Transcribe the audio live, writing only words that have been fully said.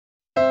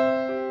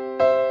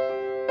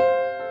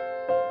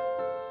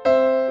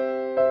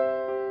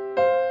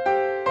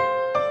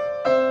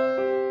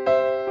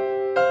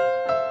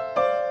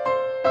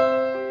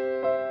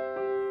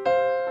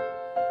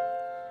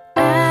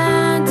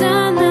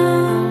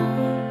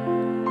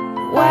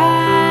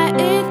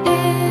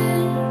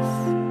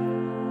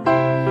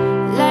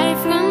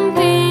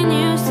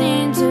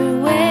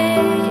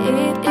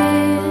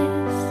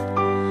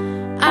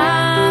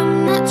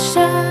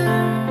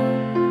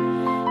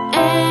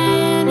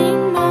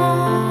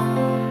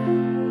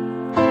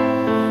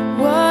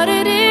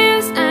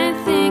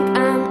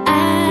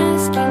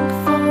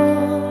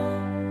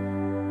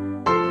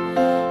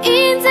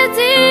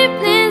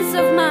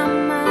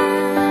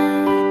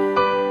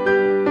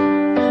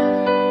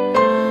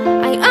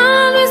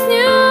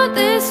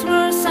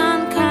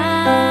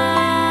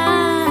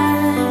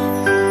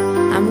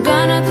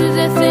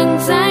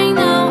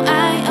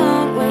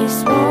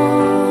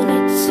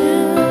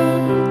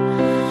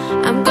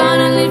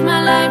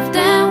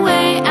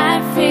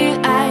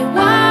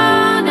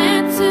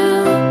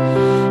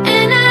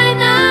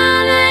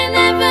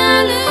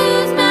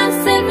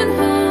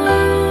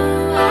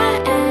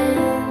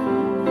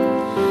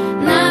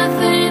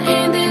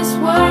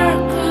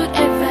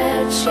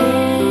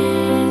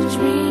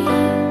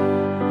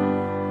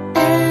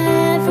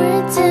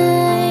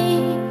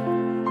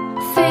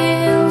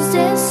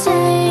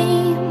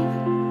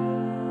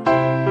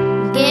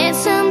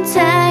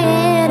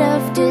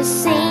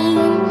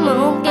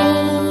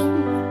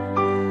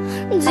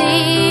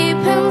Deep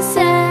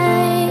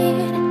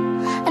inside,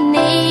 I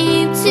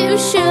need to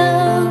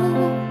show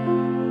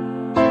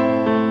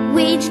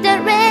which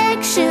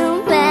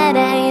direction that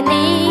I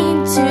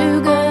need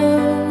to go.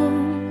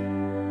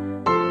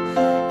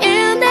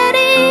 In the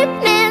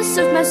deepness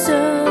of my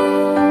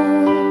soul,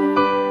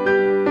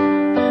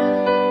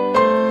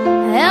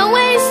 I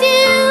always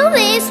knew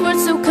these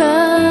words so cold.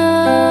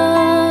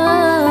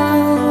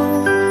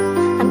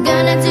 I'm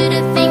gonna do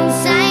the things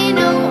I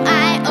know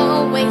I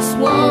always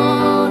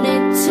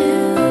wanted to.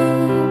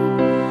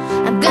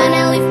 I'm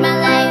gonna live my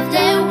life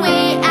the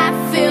way I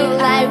feel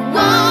I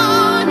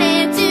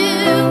wanted to.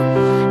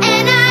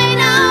 And I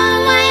know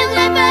I'll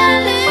never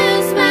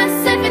lose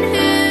myself in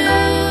who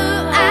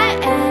I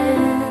am.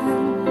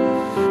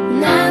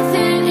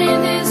 Nothing in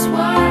this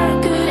world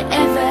could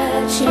ever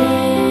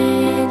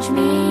change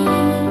me.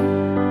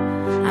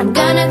 I'm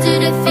gonna do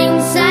the things